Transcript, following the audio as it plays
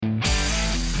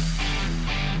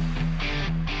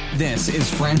This is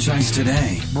Franchise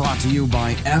Today, brought to you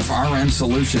by FRM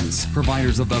Solutions,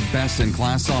 providers of the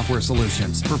best-in-class software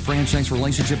solutions for franchise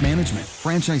relationship management.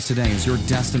 Franchise Today is your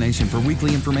destination for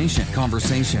weekly information,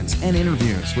 conversations, and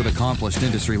interviews with accomplished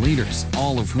industry leaders,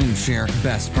 all of whom share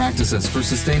best practices for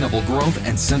sustainable growth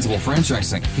and sensible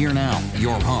franchising. Here now,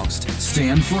 your host,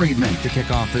 Stan Friedman, to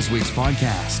kick off this week's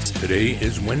podcast. Today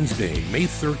is Wednesday, May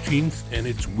 13th, and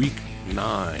it's week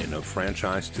 9 of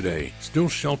Franchise Today, still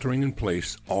sheltering in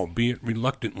place, albeit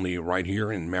reluctantly, right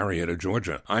here in Marietta,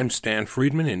 Georgia. I'm Stan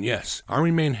Friedman, and yes, I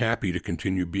remain happy to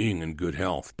continue being in good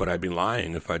health, but I'd be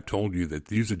lying if I told you that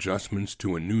these adjustments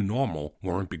to a new normal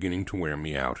weren't beginning to wear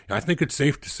me out. I think it's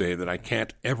safe to say that I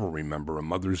can't ever remember a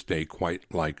Mother's Day quite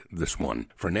like this one.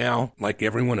 For now, like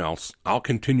everyone else, I'll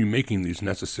continue making these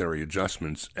necessary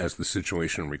adjustments as the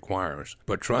situation requires.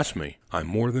 But trust me, I'm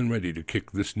more than ready to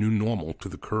kick this new normal to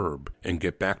the curb and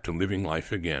get back to living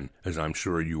life again, as I'm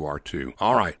sure you are too.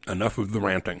 All right, enough of the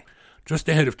ranting. Just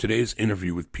ahead of today's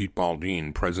interview with Pete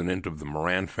Baldine, president of the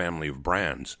Moran Family of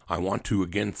Brands, I want to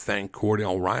again thank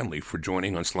Cordell Riley for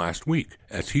joining us last week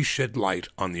as he shed light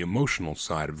on the emotional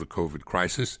side of the COVID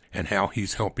crisis and how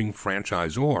he's helping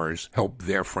franchisors help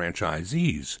their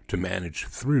franchisees to manage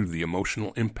through the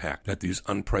emotional impact that these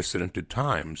unprecedented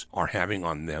times are having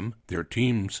on them, their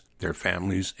teams, their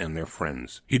families, and their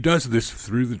friends. He does this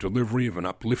through the delivery of an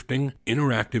uplifting,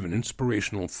 interactive, and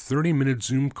inspirational 30-minute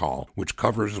Zoom call, which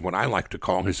covers what I like to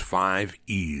call his 5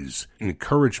 E's: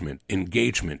 encouragement,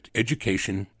 engagement,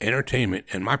 education, entertainment,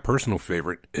 and my personal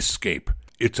favorite, escape.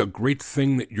 It's a great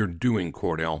thing that you're doing,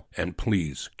 Cordell, and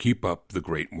please keep up the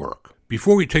great work.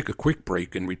 Before we take a quick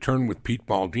break and return with Pete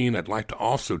Baldine, I'd like to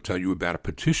also tell you about a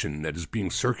petition that is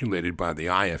being circulated by the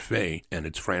IFA and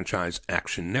its Franchise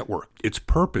Action Network. Its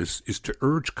purpose is to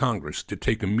urge Congress to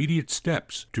take immediate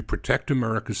steps to protect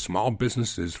America's small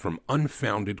businesses from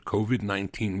unfounded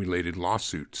COVID-19 related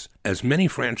lawsuits. As many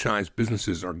franchise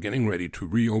businesses are getting ready to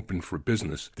reopen for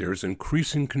business, there is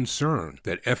increasing concern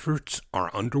that efforts are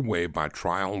underway by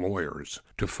trial lawyers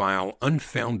to file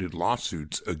unfounded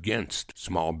lawsuits against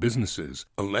small businesses,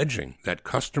 alleging that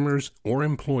customers or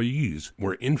employees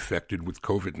were infected with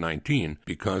COVID-19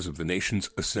 because of the nation's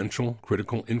essential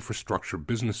critical infrastructure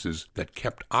businesses that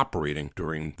kept operating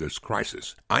during this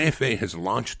crisis. IFA has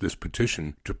launched this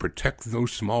petition to protect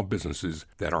those small businesses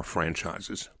that are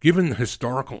franchises. Given the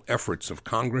historical efforts of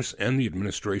Congress and the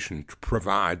administration to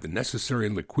provide the necessary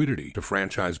liquidity to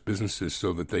franchise businesses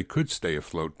so that they could stay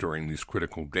afloat during these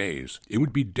critical days, it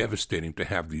would be devastating to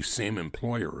have these same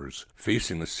employers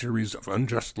facing a series of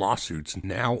unjust lawsuits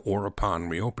now or upon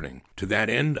reopening. To that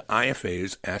end, IFA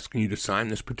is asking you to sign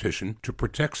this petition to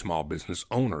protect small business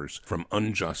owners from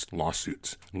unjust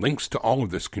lawsuits. Links to all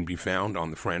of this can be found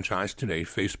on the Franchise Today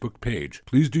Facebook page.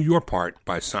 Please do your part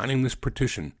by signing this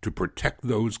petition to protect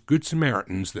those good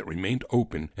Samaritans that remained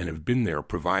open and have been there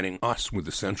providing us with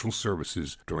essential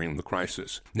services during the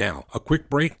crisis. Now, a quick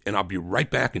break, and I'll be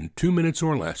right back in 2 minutes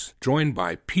or less, joined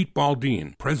by Pete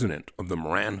Baldine, president of the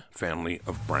Moran Family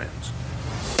of Brands.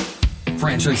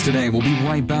 Franchise Today will be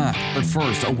right back, but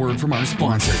first, a word from our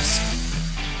sponsors.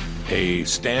 Hey,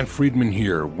 Stan Friedman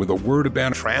here with a word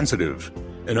about Transitive,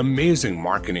 an amazing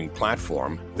marketing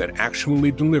platform that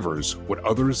actually delivers what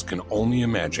others can only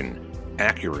imagine: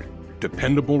 accurate,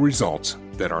 dependable results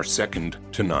that are second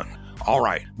to none. All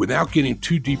right, without getting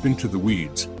too deep into the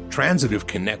weeds, Transitive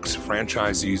connects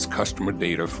franchisees' customer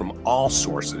data from all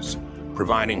sources,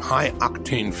 providing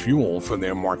high-octane fuel for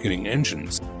their marketing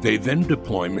engines. They then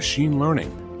deploy machine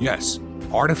learning, yes,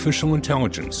 artificial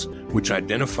intelligence, which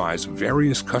identifies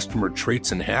various customer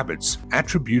traits and habits,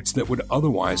 attributes that would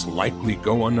otherwise likely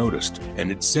go unnoticed,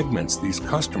 and it segments these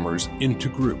customers into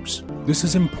groups. This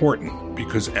is important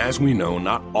because, as we know,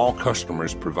 not all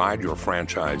customers provide your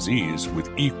franchisees with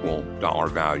equal dollar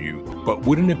value. But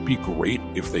wouldn't it be great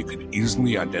if they could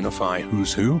easily identify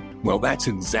who's who? Well, that's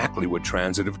exactly what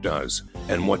Transitive does.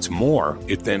 And what's more,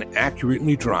 it then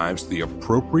accurately drives the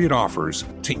appropriate offers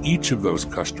to each of those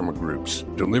customer groups,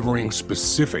 delivering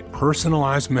specific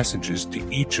personalized messages to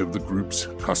each of the group's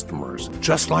customers.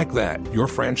 Just like that, your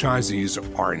franchisees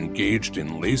are engaged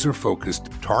in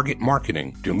laser-focused target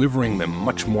marketing, delivering them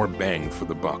much more bang for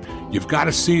the buck. You've got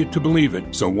to see it to believe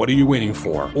it, so what are you waiting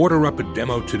for? Order up a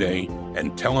demo today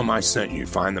and tell them I sent you.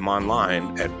 Find them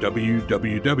online at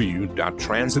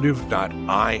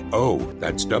www.transitive.io.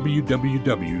 That's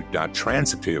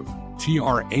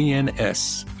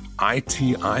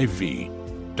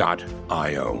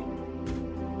www.transitive.io.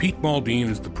 Pete Baldine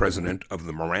is the president of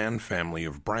the Moran Family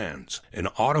of Brands, an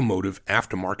automotive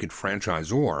aftermarket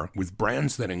franchisor with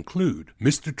brands that include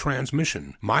Mr.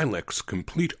 Transmission, Milex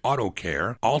Complete Auto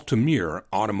Care, Alta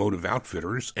Automotive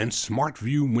Outfitters, and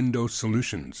SmartView Window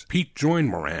Solutions. Pete joined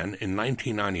Moran in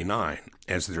 1999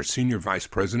 as their Senior Vice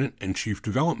President and Chief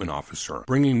Development Officer,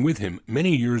 bringing with him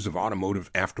many years of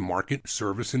automotive aftermarket,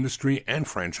 service industry, and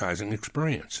franchising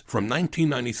experience. From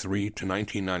 1993 to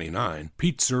 1999,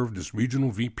 Pete served as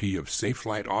Regional VP of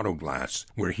Safelite Autoglass,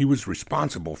 where he was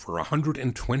responsible for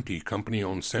 120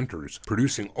 company-owned centers,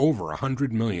 producing over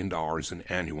 $100 million in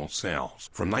annual sales.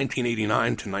 From 1989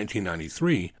 to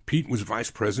 1993, Pete was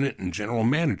Vice President and General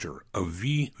Manager of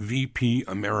VVP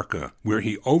America, where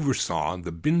he oversaw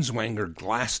the Binswanger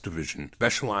Glass Division,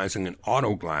 specializing in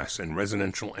autoglass and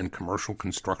residential and commercial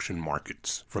construction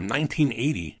markets. From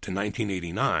 1980 to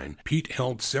 1989, Pete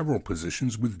held several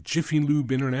positions with Jiffy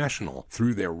Lube International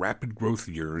through their rapid growth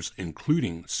years,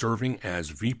 including serving as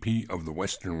VP of the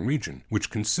Western region, which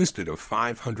consisted of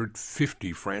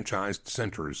 550 franchised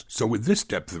centers. So with this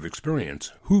depth of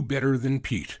experience, who better than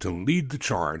Pete to lead the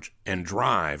charge and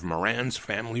drive Moran's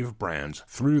family of brands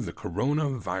through the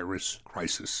coronavirus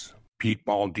crisis? Pete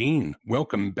Baldine,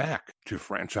 welcome back to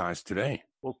Franchise Today.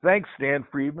 Well, thanks, Stan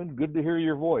Friedman. Good to hear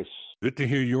your voice. Good to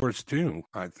hear yours, too.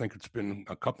 I think it's been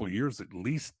a couple of years at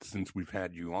least since we've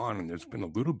had you on, and there's been a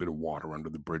little bit of water under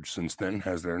the bridge since then,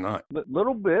 has there not?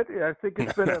 Little bit. I think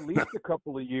it's been at least a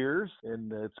couple of years,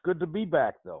 and it's good to be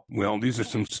back, though. Well, these are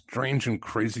some strange and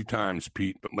crazy times,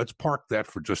 Pete, but let's park that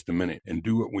for just a minute and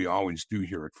do what we always do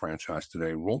here at Franchise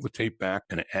Today. Roll the tape back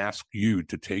and ask you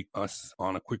to take us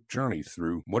on a quick journey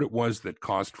through what it was that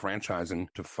caused franchising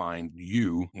to find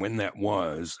you, when that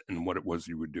was, and what it was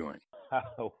you were doing.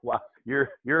 Wow,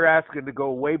 you're asking to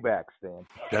go way back, Stan.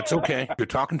 That's okay. You're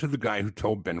talking to the guy who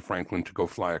told Ben Franklin to go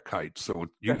fly a kite, so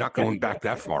you're not going back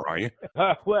that far, are you?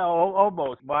 Well,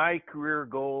 almost. My career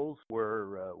goals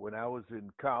were when I was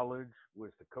in college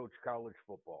was to coach college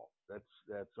football.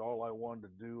 That's all I wanted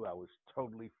to do. I was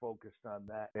totally focused on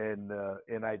that,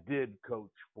 and I did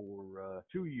coach for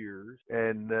 2 years,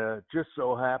 and just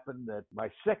so happened that my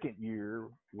second year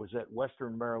was at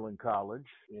Western Maryland College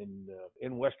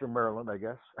in Western Maryland, I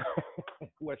guess,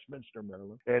 Westminster,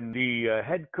 Maryland. And the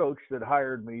head coach that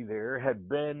hired me there had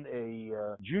been a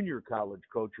junior college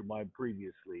coach of mine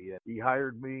previously. And he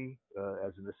hired me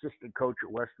as an assistant coach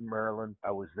at Western Maryland.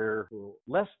 I was there for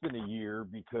less than a year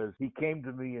because he came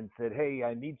to me and said, "Hey,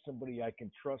 I need somebody I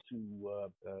can trust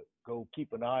to go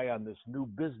keep an eye on this new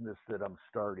business that I'm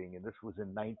starting." And this was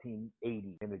in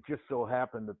 1980. And it just so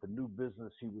happened that the new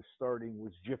business he was starting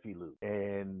was Jiffy Lube.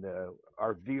 And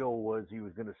our deal was he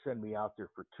was going to send me out there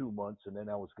for 2 months, and then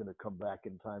I was going to come back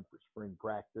in time for spring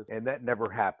practice. And that never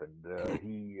happened.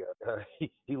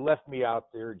 He left me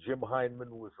out there. Jim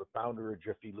Heineman was the founder of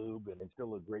Jiffy Lube and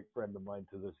still a great friend of mine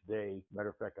to this day. Matter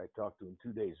of fact, I talked to him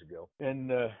 2 days ago.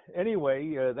 And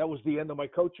anyway, that was the end of my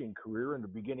coaching career and the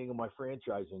beginning of my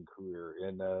franchising career.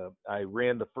 And I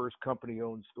ran the first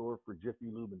company-owned store for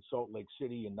Jiffy Lube in Salt Lake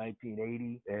City in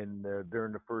 1980. And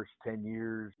during the first 10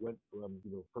 years, went from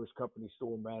first company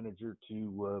store manager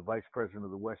to vice president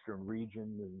of the Western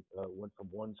region, and went from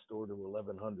one store to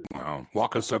 1,100. Wow.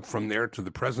 Walk us up from there to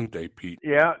the present day, Pete.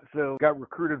 Yeah, so got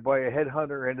recruited by a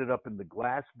headhunter, ended up in the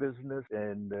glass business,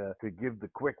 and to give the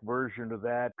quick version of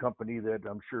that, company that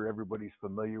I'm sure everybody's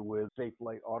familiar with,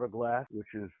 Safelite Autoglass,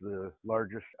 which is the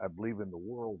largest, I believe, in the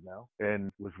world now,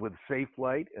 and was with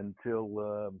Safelite until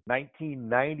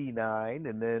 1999,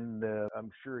 and then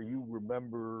I'm sure you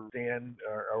remember Dan,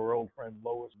 our old friend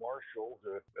Lois Marshall,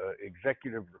 the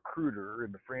executive recruiter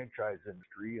in the franchise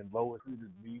industry, and Lois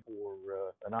recruited me for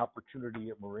an opportunity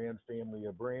at Moran Family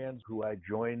of Brands, who I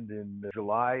joined in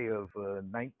July of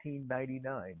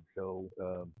 1999, so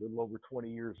a little over 20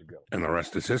 years ago. And the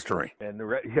rest is history. And the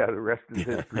rest is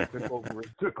history.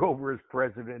 took over as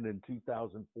president in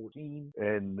 2014,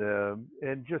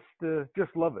 and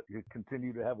just love it. You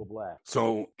continue to have a blast.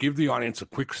 So give the audience a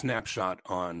quick snapshot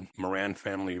on Moran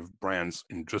Family of Brands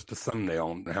in just a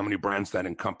thumbnail, how many brands that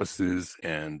encompasses,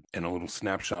 and a little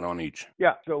snapshot on each.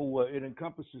 Yeah, so it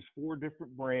encompasses 4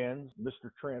 different brands: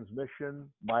 Mr. Transmission,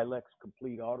 Milex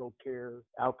Complete Auto Care,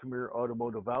 Alta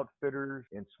Automotive Outfitters,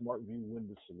 and SmartView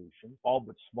Window Solutions. All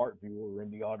but SmartView are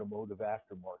in the automotive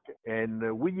aftermarket.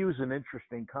 And we use an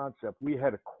interesting concept. We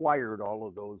had acquired all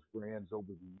of those brands over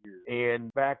the years.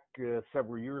 And back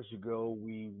several years ago,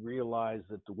 we realized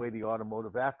that the way the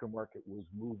automotive aftermarket was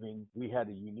moving, we had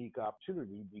a unique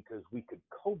opportunity because we could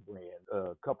co-brand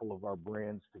a couple of our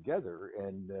brands together.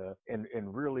 And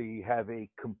and really have a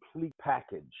complete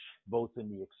package, both in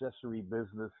the accessory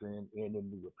business and in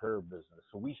the repair business.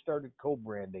 So we started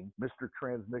co-branding Mr.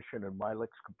 Transmission and Milex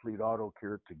Complete Auto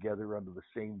Care together under the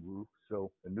same roof.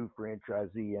 So a new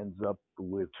franchisee ends up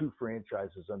with two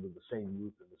franchises under the same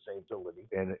roof in the same facility,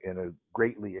 and a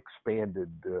greatly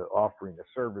expanded offering of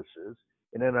services.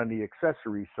 And then on the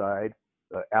accessory side,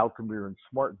 Alta and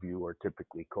SmartView are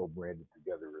typically co-branded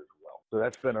together as well. So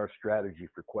that's been our strategy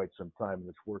for quite some time, and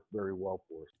it's worked very well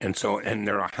for us. And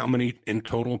there are how many in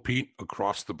total, Pete,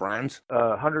 across the brands?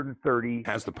 130.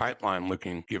 How's the pipeline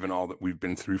looking, given all that we've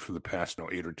been through for the past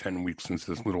 8 or 10 weeks since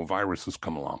this little virus has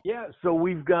come along? Yeah, so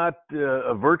we've got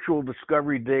a virtual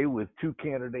discovery day with 2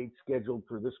 candidates scheduled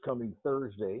for this coming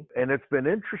Thursday. And it's been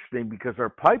interesting because our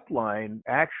pipeline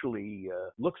actually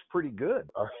looks pretty good.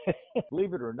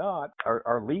 Believe it or not,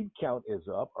 our lead count is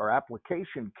up, our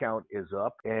application count is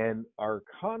up, and our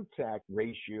contact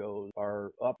ratios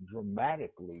are up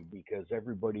dramatically because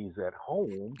everybody's at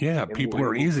home. Yeah, people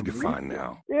are easy to find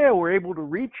now. Yeah, we're able to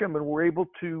reach them, and we're able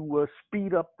to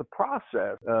speed up the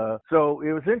process. So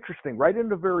it was interesting. Right in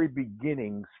the very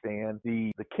beginning, Stan,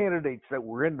 the candidates that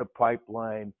were in the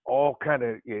pipeline all kind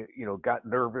of got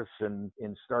nervous and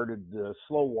started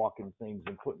slow walking things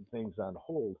and putting things on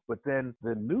hold. But then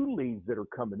the new leads that are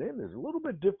coming in is a little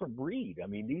bit different breed. I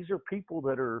mean, these are people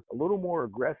that are a little more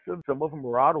aggressive. Some of them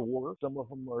are out of work. Some of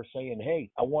them are saying, hey,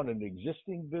 I want an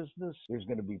existing business. There's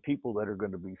going to be people that are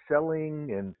going to be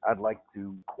selling, and I'd like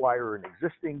to acquire an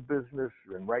existing business.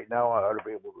 And right now I ought to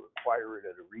be able to acquire it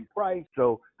at a reasonable price.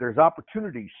 So there's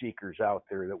opportunity seekers out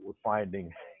there that we're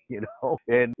finding.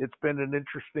 And it's been an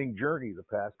interesting journey the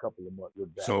past couple of months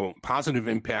with that. So positive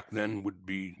impact then would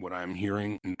be what I'm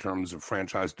hearing in terms of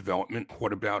franchise development.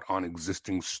 What about on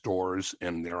existing stores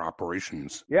and their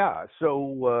operations? Yeah,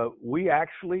 so we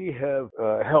actually have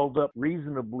held up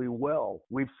reasonably well.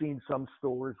 We've seen some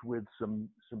stores with some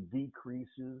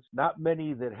decreases, not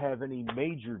many that have any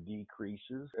major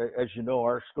decreases. As you know,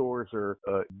 our stores are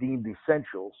deemed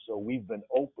essential, so we've been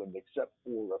open except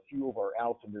for a few of our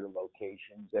Automotive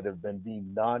locations that have been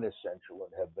deemed non-essential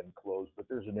and have been closed. But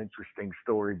there's an interesting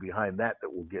story behind that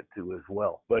we'll get to as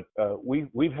well. But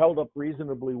we've held up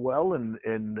reasonably well, and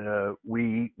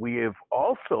we have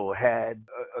also had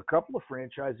a couple of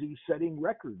franchisees setting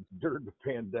records during the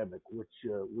pandemic, which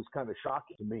was kind of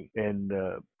shocking to me.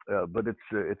 But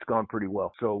it's gone pretty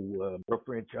well. So our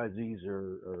franchisees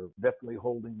are definitely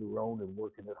holding their own and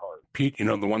working it hard. Pete,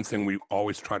 the one thing we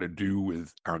always try to do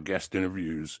with our guest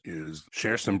interviews is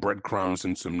share some breadcrumbs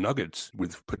and some nuggets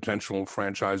with potential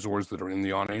franchisors that are in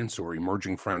the audience or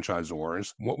emerging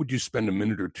franchisors. What would you spend a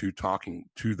minute or two talking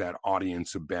to that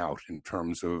audience about in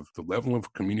terms of the level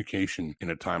of communication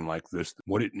in a time like this,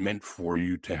 what it meant for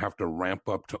you to have to ramp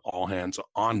up to all hands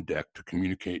on deck to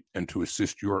communicate and to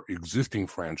assist your existing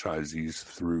franchisees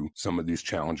through some of these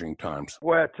challenging times?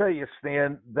 Well, I tell you,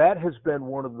 Stan, that has been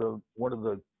one of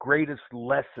the greatest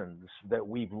lessons that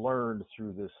we've learned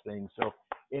through this thing. So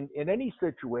in any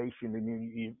situation,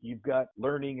 and you've got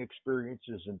learning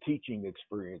experiences and teaching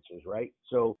experiences, right?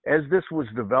 So as this was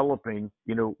developing,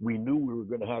 we knew we were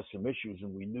going to have some issues,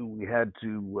 and we knew we had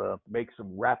to make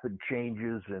some rapid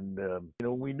changes, and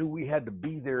we knew we had to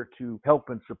be there to help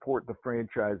and support the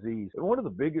franchisees. And one of the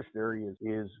biggest areas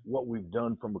is what we've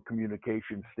done from a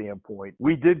communication standpoint.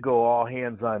 We did go all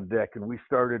hands on deck, and we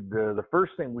started, the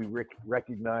first thing we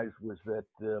recognized was that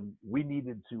we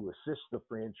needed to assist the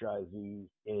franchisees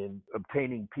in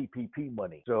obtaining PPP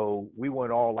money. So we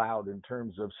went all out in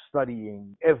terms of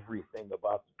studying everything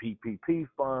about the PPP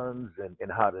funds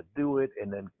and how to do it,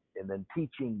 and then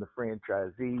teaching the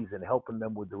franchisees and helping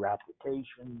them with their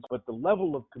applications. But the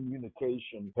level of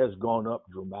communication has gone up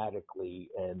dramatically,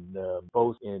 and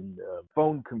both in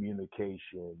phone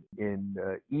communication, in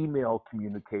email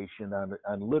communication on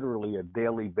literally a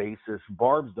daily basis.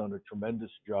 Barb's done a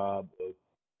tremendous job of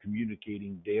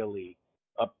communicating daily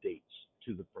updates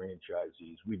to the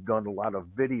franchisees. We've done a lot of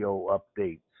video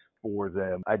updates for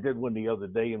them. I did one the other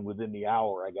day, and within the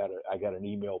hour, I got an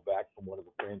email back from one of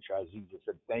the franchisees that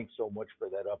said, "Thanks so much for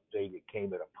that update. It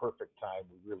came at a perfect time.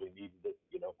 We really needed it."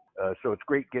 So it's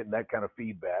great getting that kind of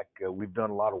feedback. We've done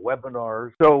a lot of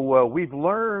webinars. So we've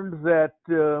learned that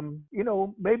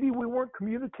maybe we weren't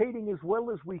communicating as well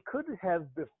as we could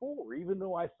have before, even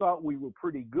though I thought we were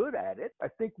pretty good at it. I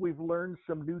think we've learned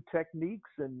some new techniques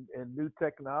and new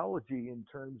technology in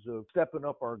terms of stepping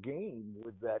up our game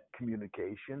with that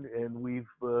communication, and we've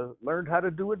learned how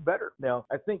to do it better. Now,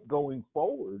 I think going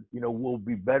forward, we'll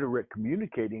be better at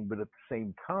communicating, but at the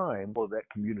same time, that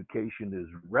communication is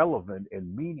relevant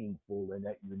and meaningful, and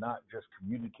that you're not just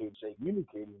communicating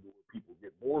to where people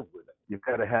get bored with it. You've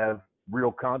got to have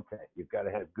real content. You've got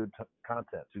to have good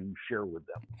content to share with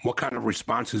them. What kind of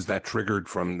response has that triggered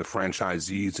from the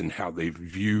franchisees and how they've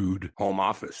viewed home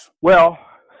office? Well,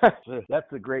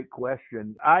 that's a great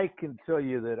question. I can tell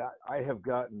you that I have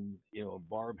gotten,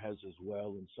 Barb has as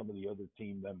well, and some of the other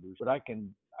team members, but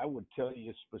I would tell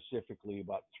you specifically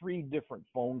about 3 different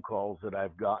phone calls that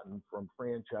I've gotten from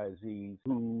franchisees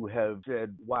who have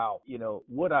said, wow,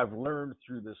 what I've learned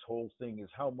through this whole thing is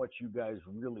how much you guys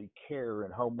really care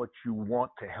and how much you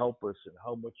want to help us and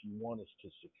how much you want us to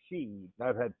succeed. And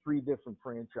I've had 3 different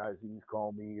franchisees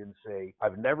call me and say,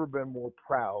 I've never been more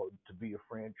proud to be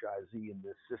a franchisee in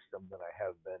this system than I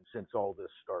have been since all this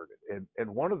started.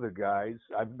 And one of the guys,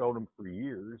 I've known him for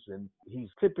years, and he's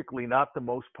typically not the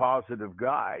most positive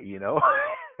guy.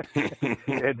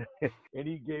 and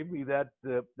he gave me that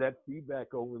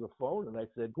feedback over the phone, and I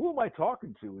said, who am I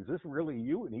talking to? Is this really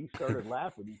you? And he started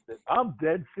laughing. He said, I'm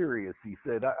dead serious. He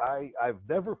said, I've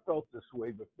never felt this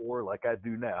way before like I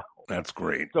do now. That's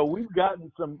great. So we've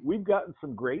gotten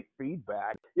some great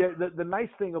feedback. Yeah, the nice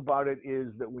thing about it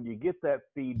is that when you get that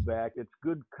feedback, it's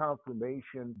good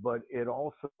confirmation, but it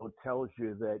also tells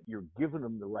you that you're giving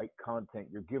them the right content.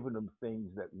 You're giving them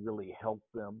things that really help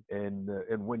them, and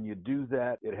when you do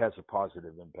that, it has a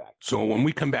positive impact. So when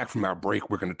we come back from our break,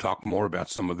 we're going to talk more about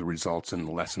some of the results and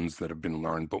the lessons that have been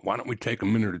learned. But why don't we take a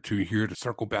minute or two here to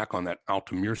circle back on that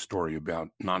Altamir story about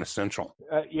non-essential?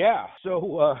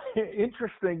 So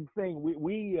interesting thing.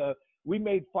 We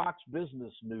made Fox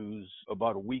Business News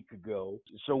about a week ago.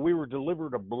 So we were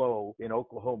delivered a blow in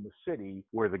Oklahoma City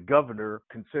where the governor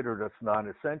considered us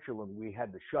non-essential, and we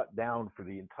had to shut down for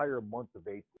the entire month of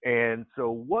April. And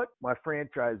so what my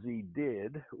franchisee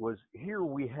did was, here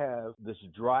we have this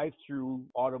drive-through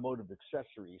automotive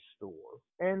accessories store.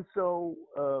 And so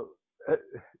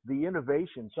the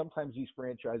innovation, sometimes these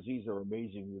franchisees are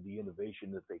amazing with the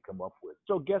innovation that they come up with.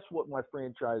 So guess what my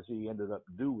franchisee ended up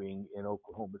doing in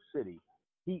Oklahoma City?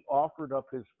 He offered up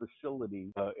his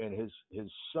facility, and his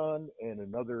son and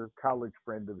another college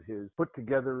friend of his put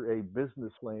together a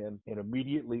business plan and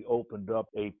immediately opened up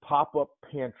a pop-up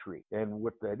pantry. And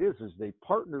what that is they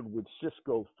partnered with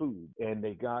Cisco Food, and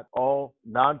they got all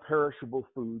non-perishable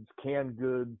foods, canned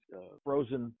goods,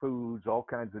 frozen foods, all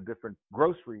kinds of different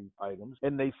grocery items.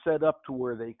 And they set up to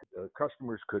where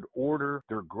customers could order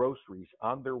their groceries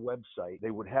on their website.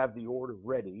 They would have the order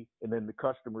ready, and then the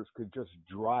customers could just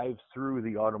drive through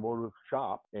the automotive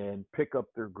shop and pick up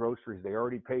their groceries. They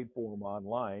already paid for them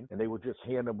online, and they would just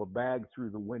hand them a bag through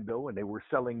the window. And they were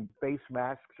selling face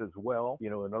masks as well,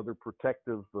 another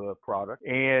protective product.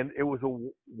 And it was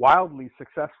wildly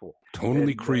successful.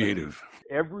 Totally creative.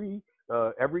 Every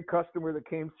customer that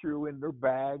came through in their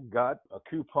bag got a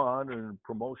coupon and a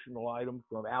promotional item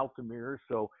from Altamir,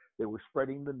 so they were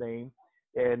spreading the name.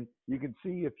 And you can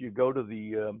see if you go to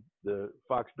the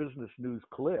Fox Business News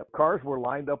clip, cars were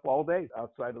lined up all day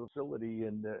outside of the facility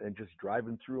and just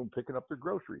driving through and picking up their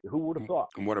groceries. Who would have thought?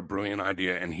 What a brilliant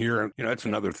idea. And here, that's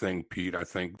another thing, Pete. I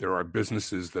think there are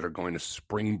businesses that are going to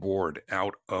springboard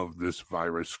out of this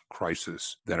virus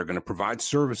crisis that are going to provide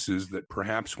services that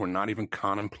perhaps were not even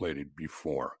contemplated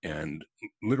before. And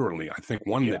literally, I think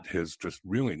one that has just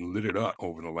really lit it up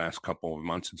over the last couple of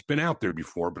months, it's been out there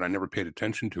before, but I never paid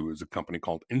attention to, is a company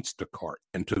called Instacart.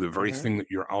 And to the very thing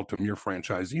that your Altamir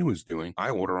franchisee was doing, I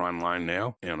order online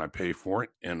now and I pay for it,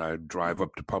 and I drive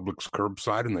up to Publix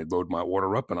curbside and they load my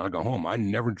order up and I go home. I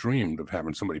never dreamed of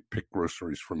having somebody pick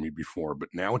groceries for me before, but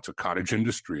now it's a cottage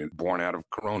industry born out of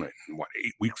Corona in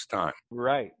 8 weeks time.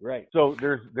 Right. So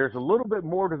there's a little bit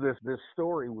more to this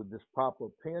story with this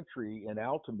pop-up pantry in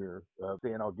Altamir.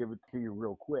 And I'll give it to you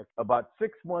real quick. About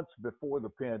 6 months before the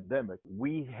pandemic,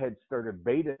 we had started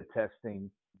beta testing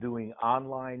doing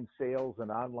online sales and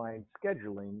online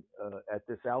scheduling at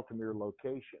this Altamir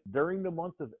location. During the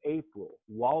month of April,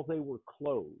 while they were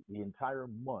closed the entire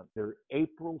month, their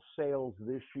April sales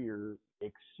this year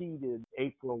exceeded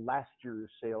April last year's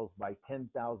sales by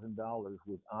 $10,000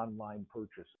 with online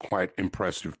purchases. Quite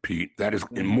impressive, Pete. That is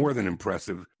more than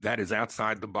impressive. That is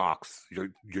outside the box.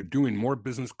 You're doing more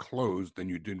business closed than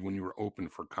you did when you were open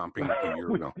for comping a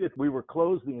year ago. We were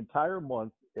closed the entire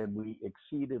month, and we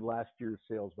exceeded last year's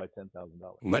sales by $10,000.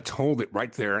 Let's hold it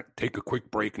right there, take a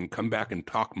quick break, and come back and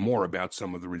talk more about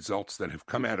some of the results that have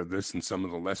come out of this and some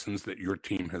of the lessons that your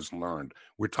team has learned.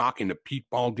 We're talking to Pete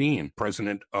Baldine,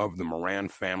 president of the Moran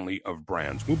Family of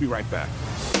Brands. We'll be right back.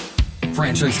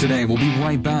 Franchise Today will be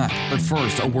right back, but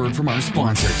first, a word from our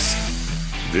sponsors.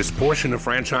 This portion of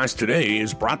Franchise Today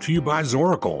is brought to you by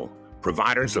Zoracle,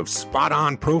 providers of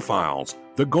spot-on profiles,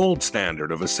 the gold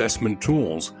standard of assessment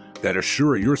tools that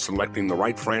assure you're selecting the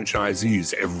right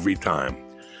franchisees every time.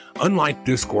 Unlike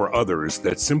Disc or others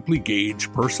that simply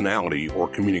gauge personality or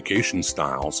communication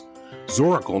styles,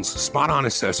 Zoracle's spot-on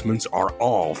assessments are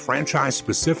all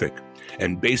franchise-specific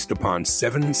and based upon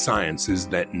 7 sciences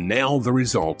that nail the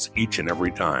results each and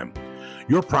every time.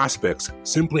 Your prospects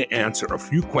simply answer a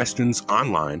few questions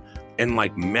online, and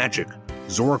like magic,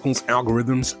 Zoracle's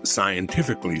algorithms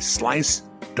scientifically slice,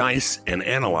 dice, and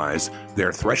analyze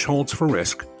their thresholds for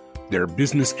risk, their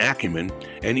business acumen,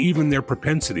 and even their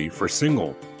propensity for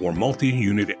single or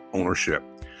multi-unit ownership.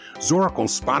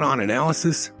 Zoracle's spot-on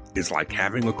analysis is like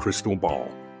having a crystal ball,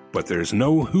 but there's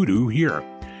no hoodoo here.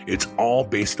 It's all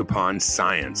based upon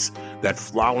science that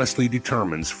flawlessly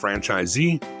determines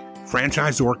franchisee,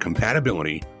 franchisor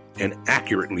compatibility, and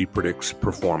accurately predicts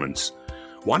performance.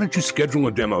 Why don't you schedule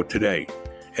a demo today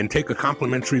and take a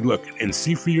complimentary look and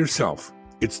see for yourself?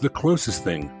 It's the closest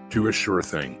thing to a sure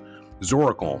thing.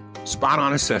 Zoracle,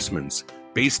 spot-on assessments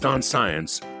based on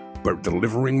science, but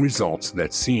delivering results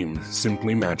that seem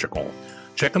simply magical.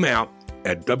 Check them out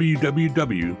at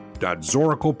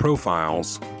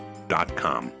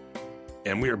www.zoracleprofiles.com.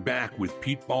 And we are back with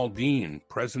Pete Baldine,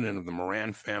 president of the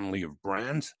Moran Family of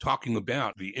Brands, talking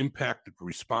about the impact of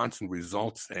response and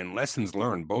results and lessons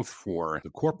learned both for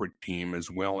the corporate team as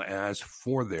well as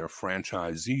for their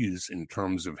franchisees in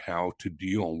terms of how to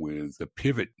deal with the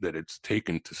pivot that it's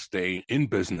taken to stay in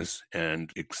business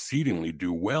and exceedingly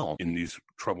do well in these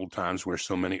troubled times where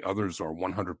so many others are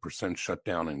 100% shut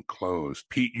down and closed.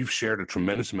 Pete, you've shared a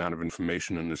tremendous amount of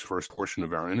information in this first portion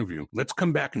of our interview. Let's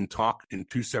come back and talk in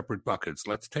 2 separate buckets.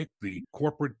 Let's take the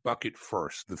corporate bucket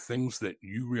first, the things that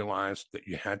you realized that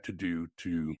you had to do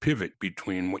to pivot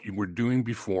between what you were doing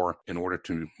before in order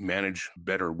to manage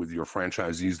better with your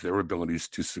franchisees, their abilities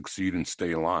to succeed and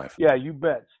stay alive. Yeah, you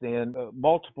bet, Stan.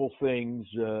 Multiple things.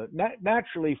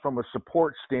 Naturally, from a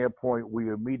support standpoint,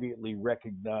 we immediately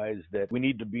recognized that we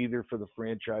need to be there for the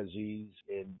franchisees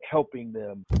and helping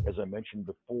them, as I mentioned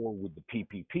before, with the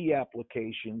PPP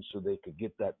application so they could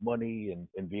get that money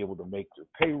and be able to make their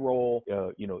payroll.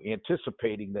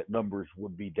 Anticipating that numbers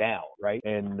would be down, right?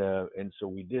 And so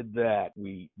we did that.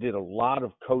 We did a lot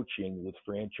of coaching with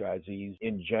franchisees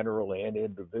in general and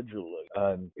individually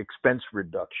on expense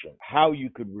reduction, how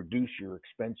you could reduce your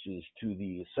expenses to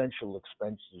the essential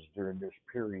expenses during this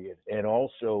period, and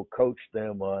also coach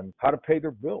them on how to pay their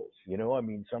bills.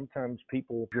 Sometimes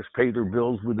people just pay their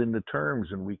bills within the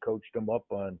terms, and we coached them up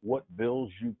on what bills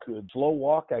you could slow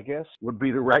walk, I guess would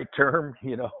be the right term,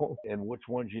 and which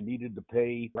ones you needed to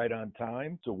pay right on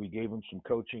time. So we gave them some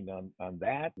coaching on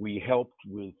that. We helped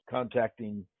with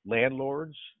contacting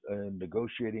landlords and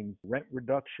negotiating rent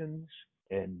reductions.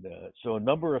 And so a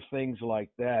number of things like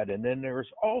that. And then there's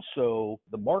also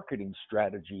the marketing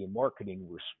strategy and marketing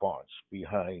response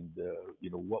behind,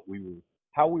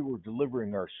 how we were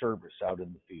delivering our service out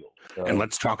in the field. And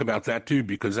let's talk about that too,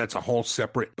 because that's a whole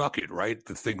separate bucket, right?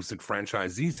 The things that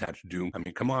franchisees had to do. I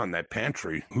mean, come on, that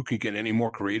pantry, who could get any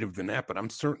more creative than that? But I'm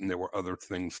certain there were other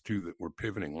things too that were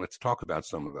pivoting. Let's talk about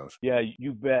some of those. Yeah,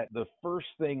 you bet. The first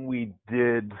thing we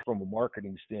did from a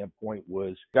marketing standpoint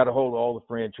was got a hold of all the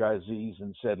franchisees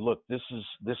and said, look, this is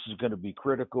going to be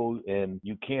critical, and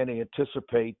you can't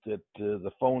anticipate that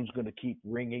the phone's going to keep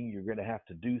ringing. You're going to have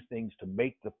to do things to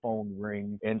make the phone ring.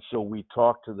 And so we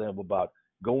talked to them about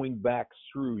going back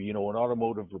through, an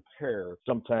automotive repair.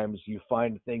 Sometimes you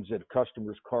find things that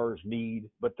customers' cars need,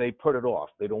 but they put it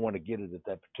off. They don't want to get it at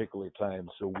that particular time.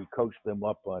 So we coached them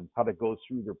up on how to go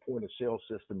through their point of sale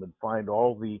system and find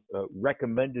all the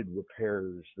recommended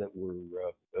repairs that were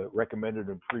recommended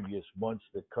in previous months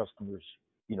that customers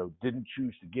didn't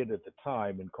choose to get at the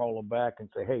time, and call them back and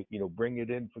say, hey, bring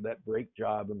it in for that brake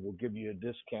job and we'll give you a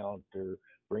discount, or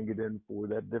bring it in for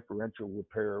that differential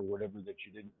repair or whatever that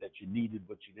you needed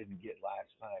but you didn't get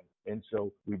last time. And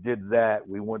so we did that.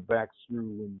 We went back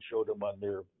through and showed them on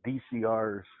their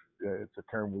DCRs. It's a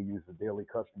term we use, the daily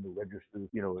customer register.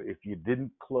 If you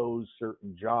didn't close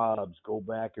certain jobs, go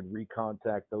back and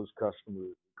recontact those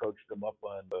customers. Coached them up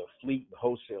on fleet and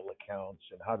wholesale accounts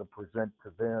and how to present to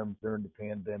them during the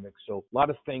pandemic. So a lot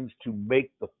of things to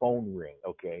make the phone ring,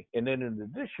 okay? And then in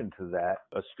addition to that,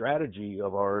 a strategy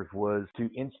of ours was to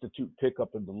institute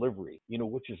pickup and delivery,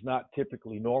 which is not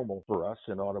typically normal for us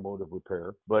in automotive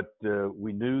repair. But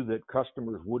we knew that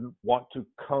customers wouldn't want to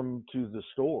come to the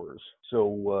stores.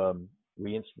 So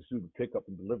we instituted a pickup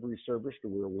and delivery service to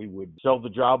where we would sell the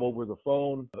job over the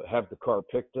phone, have the car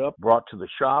picked up, brought to the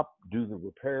shop, do the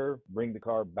repair, bring the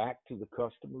car back to the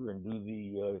customer, and do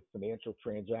the financial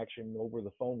transaction over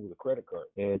the phone with a credit card.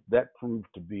 And that proved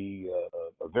to be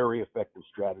a very effective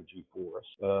strategy for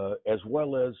us, as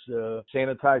well as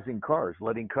sanitizing cars,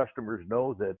 letting customers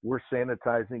know that we're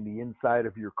sanitizing the inside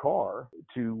of your car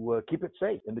to keep it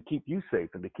safe and to keep you safe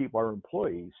and to keep our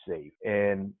employees safe.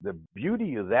 And the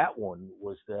beauty of that one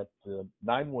was that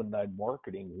 919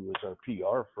 Marketing, who is our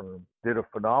PR firm, did a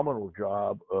phenomenal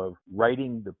job of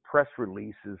writing the press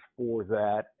releases for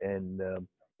that and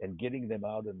getting them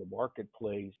out in the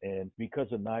marketplace. And because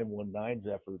of 919's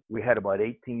effort, we had about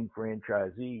 18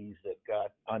 franchisees that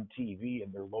got on TV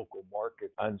in their local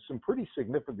market on some pretty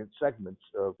significant segments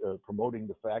of promoting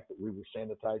the fact that we were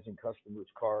sanitizing customers'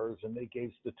 cars. And they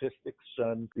gave statistics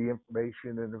on the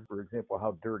information and, for example,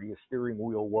 how dirty a steering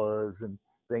wheel was and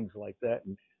things like that.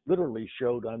 And literally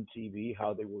showed on TV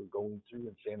how they were going through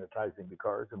and sanitizing the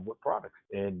cars and what products.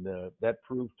 And that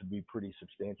proved to be pretty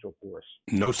substantial for us.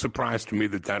 No surprise to me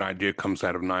that idea comes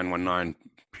out of 919,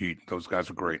 Pete. Those guys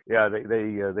are great. Yeah,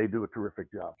 they do a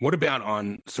terrific job. What about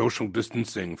on social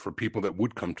distancing for people that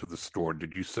would come to the store?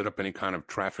 Did you set up any kind of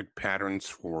traffic patterns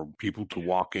for people to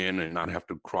walk in and not have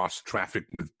to cross traffic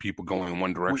with people going in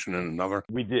one direction and another?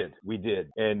 We did.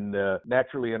 And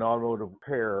naturally, in automotive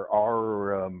repair,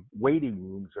 our waiting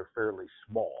rooms are fairly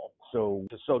small. So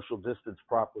to social distance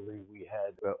properly, we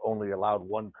had only allowed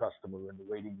one customer in the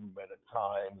waiting room at a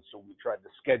time. So we tried to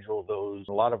schedule those.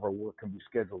 A lot of our work can be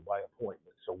scheduled by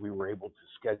appointment. So we were able to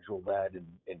schedule that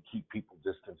and keep people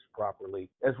distanced properly,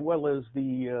 as well as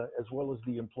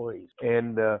the employees,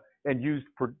 and used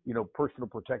personal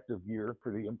protective gear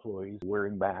for the employees,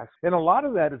 wearing masks. And a lot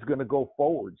of that is going to go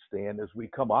forward, Stan, as we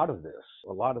come out of this.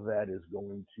 A lot of that is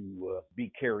going to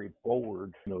be carried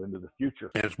forward, into the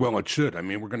future. As well it should. I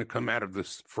mean, we're going to come out of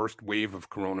this first wave of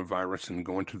coronavirus and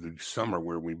go into the summer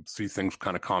where we see things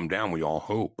kind of calm down, we all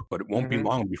hope. But it won't be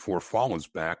long before fall is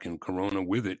back, and corona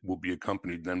with it will be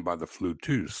accompanied then by the flu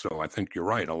too. So I think you're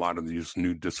right. A lot of these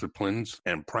new disciplines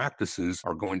and practices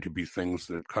are going to be things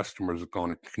that customers are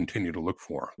going to continue to look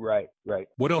for. Right.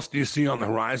 What else do you see on the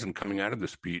horizon coming out of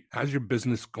this, Pete? How's your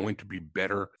business going to be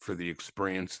better for the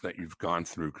experience that you've gone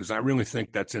through? Because I really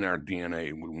think that's in our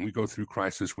DNA. When we go through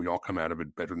crisis, we all come out of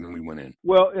it better than we went in.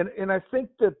 Well, and I think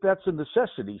that that's a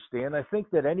necessity, Stan. I think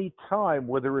that any time,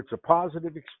 whether it's a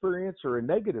positive experience or a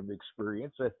negative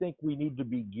experience, I think we need to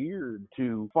be geared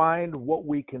to find what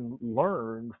we can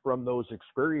learn from those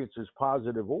experiences,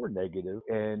 positive or negative,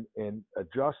 and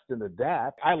adjust and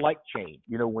adapt. I like change.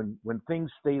 When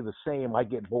things stay the same, I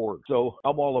get bored. So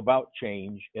I'm all about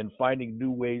change, and finding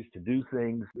new ways to do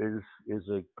things is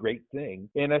a great thing.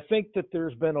 And I think that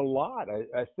there's been a lot.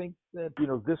 I think that,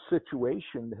 this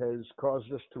situation has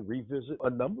caused us to revisit a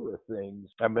number of things.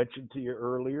 I mentioned to you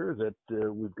earlier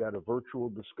that we've got a virtual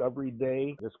discovery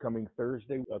day this coming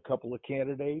Thursday, a couple of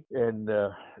candidates, and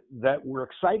that we're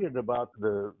excited about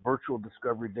the virtual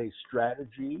discovery day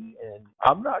strategy. And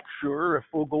I'm not sure if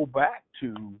we'll go back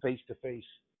to face-to-face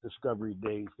discovery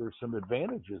days. There's some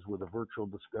advantages with a virtual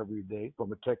discovery day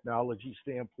from a technology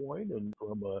standpoint and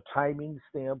from a timing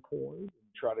standpoint.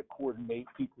 Try to coordinate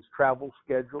people's travel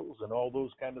schedules and all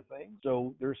those kind of things.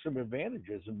 So there's some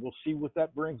advantages, and we'll see what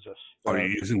that brings us. Are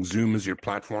you using Zoom as your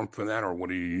platform for that, or what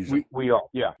are you using? We are,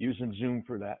 using Zoom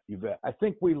for that, you bet. I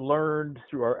think we learned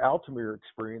through our Altamira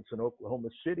experience in Oklahoma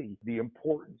City the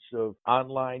importance of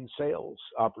online sales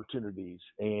opportunities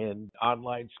and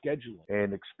online scheduling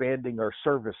and expanding our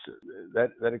services.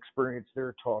 That experience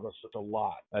there taught us a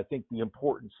lot. I think the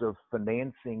importance of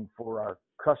financing for our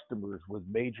customers with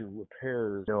major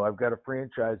repairs. I've got a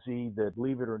franchisee that,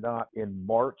 believe it or not, in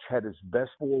March had his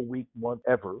best 4-week month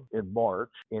ever in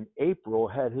March. In April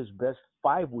had his best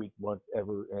 5-week month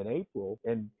ever in April.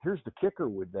 And here's the kicker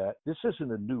with that. This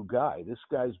isn't a new guy. This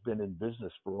guy's been in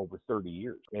business for over 30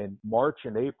 years. And March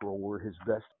and April were his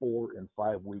best 4 and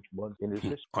 5-week months in his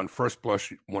history. On first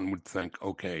blush, one would think,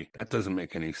 okay, that doesn't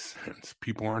make any sense.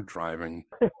 People aren't driving.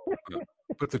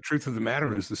 But the truth of the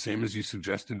matter is the same as you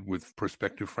suggested with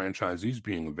prospective franchisees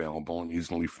being available and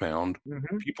easily found.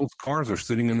 People's cars are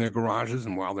sitting in their garages,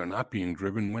 and while they're not being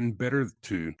driven, when better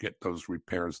to get those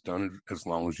repairs done as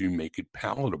long as you make it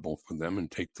palatable for them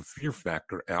and take the fear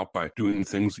factor out by doing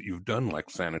things that you've done, like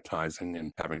sanitizing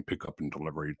and having pickup and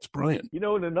delivery. It's brilliant.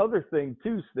 And another thing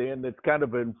too, Stan, that's kind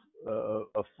of been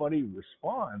a funny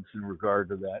response in regard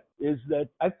to that is that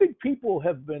I think people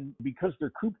have been, because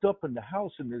they're cooped up in the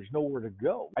house and there's nowhere to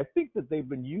go, I think that they've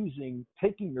been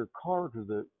taking their car to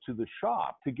the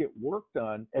shop to get work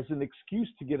done as an excuse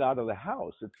to get out of the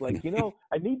house. It's like,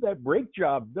 I need that brake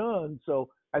job done, so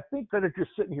I think that it's just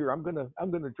sitting here. I'm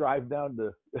gonna drive down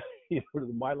to to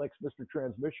the Milex Mr.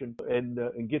 Transmission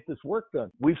and get this work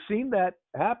done. We've seen that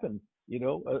happen.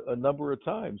 a number of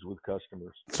times with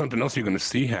customers. Something else you're going to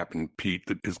see happen, Pete,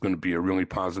 that is going to be a really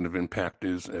positive impact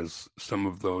is as some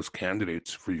of those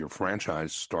candidates for your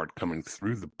franchise start coming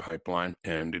through the pipeline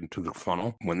and into the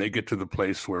funnel, when they get to the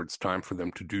place where it's time for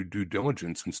them to do due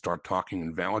diligence and start talking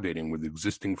and validating with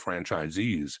existing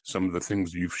franchisees, some of the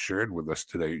things you've shared with us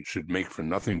today should make for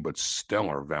nothing but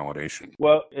stellar validation.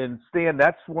 Well, and Stan,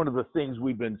 that's one of the things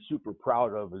we've been super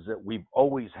proud of, is that we've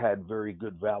always had very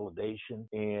good validation.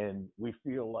 And we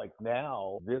feel like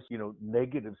now this,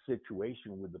 negative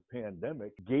situation with the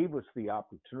pandemic gave us the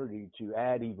opportunity to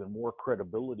add even more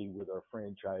credibility with our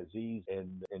franchisees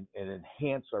and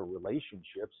enhance our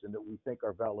relationships, and that we think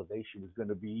our validation is going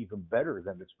to be even better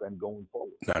than it's been going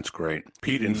forward. That's great.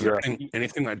 Pete, is there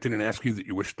anything I didn't ask you that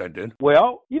you wished I did?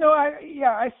 Well,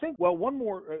 I think, one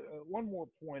more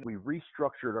point. We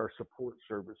restructured our support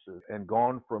services and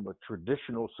gone from a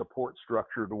traditional support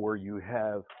structure to where you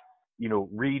have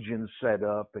regions set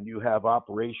up, and you have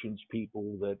operations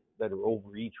people that are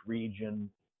over each region,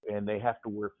 and they have to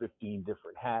wear 15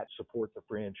 different hats, support the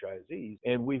franchisees.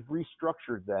 And we've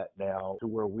restructured that now to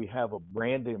where we have a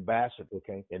brand ambassador,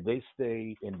 okay, and they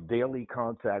stay in daily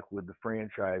contact with the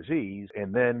franchisees,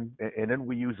 and then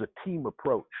we use a team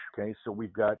approach, okay? So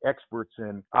we've got experts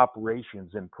in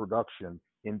operations, in production,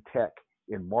 in tech,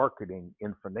 in marketing,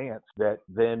 in finance, that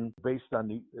then, based on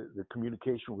the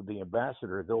communication with the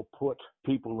ambassador, they'll put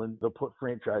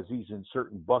franchisees in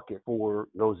certain bucket for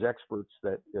those experts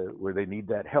that where they need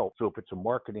that help. So if it's a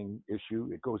marketing issue,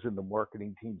 it goes in the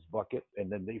marketing team's bucket, and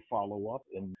then they follow up,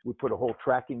 and we put a whole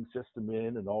tracking system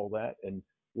in and all that. And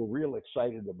we're real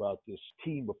excited about this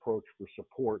team approach for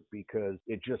support, because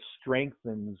it just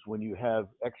strengthens when you have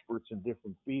experts in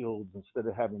different fields. Instead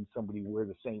of having somebody wear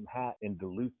the same hat and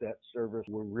dilute that service,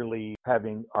 we're really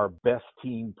having our best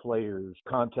team players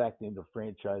contacting the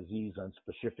franchisees on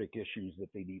specific issues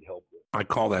that they need help with. I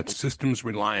call that systems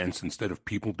reliance instead of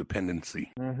people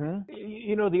dependency. Mm-hmm.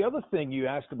 The other thing you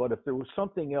asked about, if there was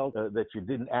something else that you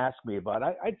didn't ask me about,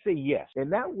 I'd say yes.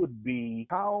 And that would be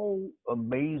how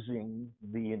amazing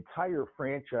the entire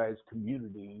franchise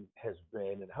community has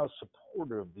been, and how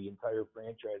supportive the entire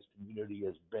franchise community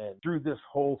has been through this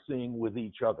whole thing with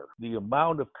each other. The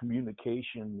amount of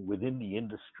communication within the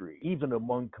industry, even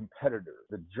among competitors,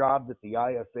 the job that the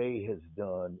IFA has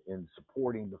done in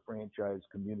supporting the franchise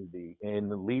community,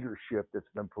 and the leadership that's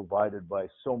been provided by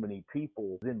so many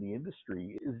people in the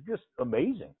industry is just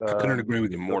amazing. I couldn't agree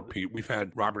with you more, Pete. We've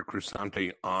had Robert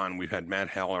Crisante on, we've had Matt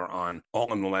Heller on,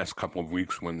 all in the last couple of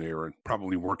weeks, when they were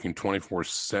probably working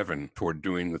 24/7 toward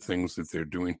doing the things that they're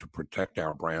doing to protect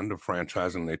our brand of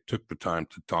franchising. They took the time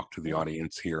to talk to the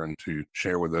audience here and to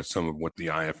share with us some of what the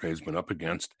IFA has been up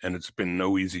against. And it's been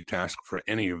no easy task for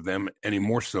any of them, any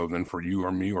more so than for you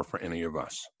or me or for any of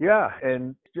us. Yeah,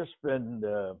 and it's just been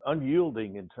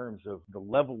unyielding in terms of the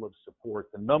level of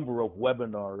support, the number of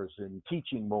webinars and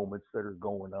teaching moments that are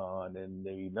going on, and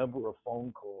the number of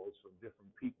phone calls from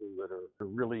different people that are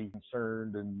really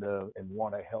concerned and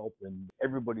want to help. And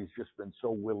everybody's just been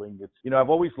so willing. It's, I've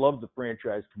always loved the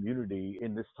franchise community.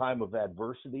 In this time of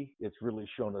adversity, it's really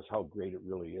shown us how great it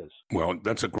really is. Well,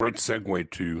 that's a great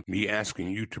segue to me asking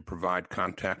you to provide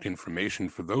contact information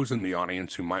for those in the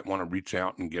audience who might want to reach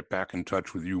out and get back in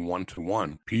touch with you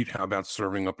one-to-one. Pete, how about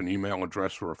serving up an email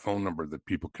address or a phone number that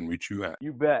people can reach you at?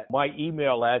 You bet. My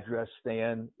email address,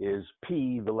 Stan, is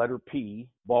the letter P,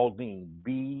 Baldine,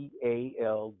 BALDINE,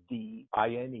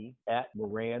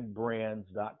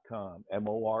 @moranbrands.com,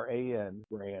 MORAN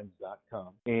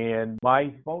brands.com. And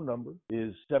my phone number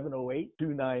is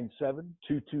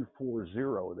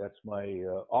 708-297-2240. That's my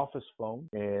office phone.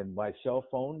 And my cell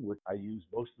phone, which I use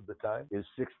most of the time, is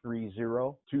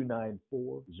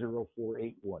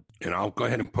 630-294-0481. And I'll go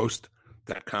ahead and post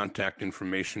that contact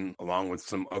information along with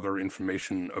some other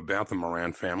information about the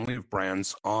Moran Family of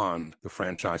Brands on the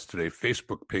Franchise Today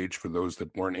Facebook page. For those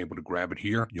that weren't able to grab it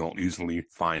here, you'll easily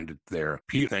find it there.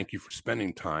 Pete, thank you for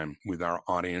spending time with our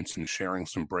audience and sharing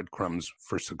some breadcrumbs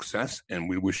for success. And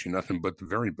we wish you nothing but the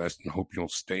very best, and hope you'll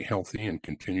stay healthy and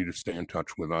continue to stay in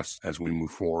touch with us as we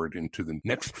move forward into the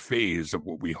next phase of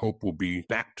what we hope will be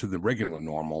back to the regular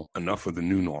normal, enough of the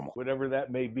new normal. Whatever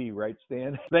that may be, right,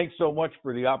 Stan? Thanks so much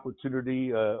for the opportunity.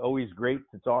 Always great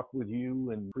to talk with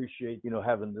you, and appreciate,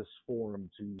 having this forum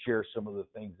to share some of the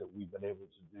things that we've been able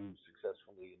to do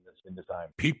successfully in this time.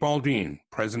 Pete Baldine,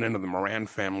 president of the Moran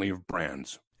Family of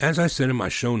Brands. As I said in my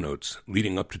show notes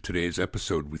leading up to today's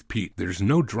episode with Pete, there's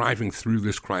no driving through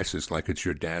this crisis like it's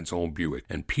your dad's old Buick,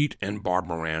 and Pete and Barb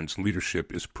Moran's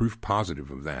leadership is proof positive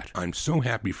of that. I'm so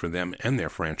happy for them and their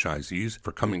franchisees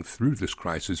for coming through this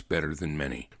crisis better than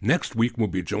many. Next week, we'll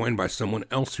be joined by someone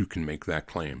else who can make that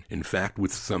claim. In fact,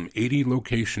 with some 80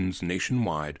 locations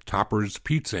nationwide, Topper's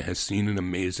Pizza has seen an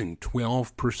amazing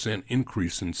 12%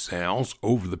 increase in sales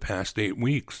over the past 8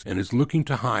 weeks and is looking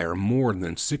to hire more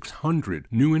than 600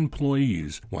 new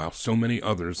employees while so many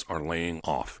others are laying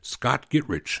off. Scott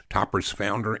Gitrich, Topper's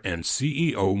founder and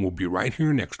CEO, will be right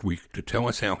here next week to tell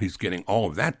us how he's getting all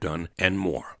of that done and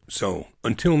more. So,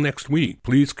 until next week,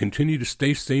 please continue to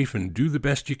stay safe and do the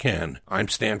best you can. I'm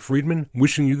Stan Friedman,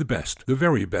 wishing you the best, the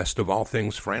very best of all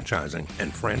things franchising,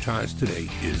 and Franchise Today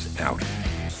is out.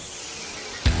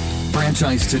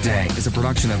 Franchise Today is a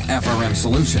production of FRM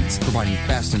Solutions, providing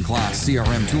best-in-class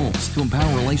CRM tools to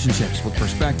empower relationships with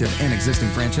prospective and existing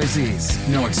franchisees.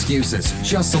 No excuses,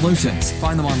 just solutions.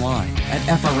 Find them online at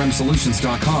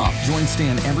frmsolutions.com. Join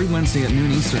Stan every Wednesday at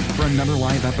noon Eastern for another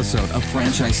live episode of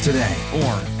Franchise Today.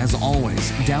 Or, as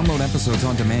always, download episodes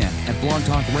on demand at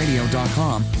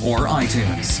blogtalkradio.com or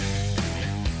iTunes.